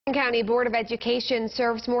County Board of Education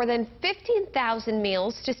serves more than 15,000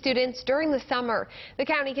 meals to students during the summer. The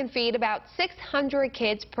county can feed about 600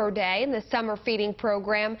 kids per day in the summer feeding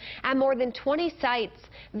program at more than 20 sites.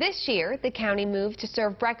 This year, the county moved to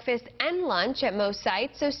serve breakfast and lunch at most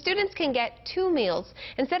sites so students can get 2 meals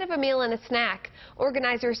instead of a meal and a snack.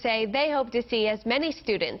 Organizers say they hope to see as many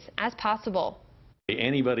students as possible.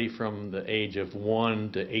 Anybody from the age of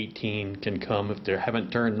 1 to 18 can come. If they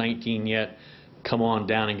haven't turned 19 yet, come on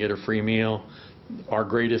down and get a free meal. Our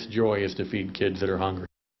greatest joy is to feed kids that are hungry.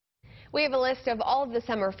 We have a list of all of the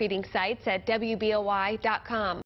summer feeding sites at WBOI.com.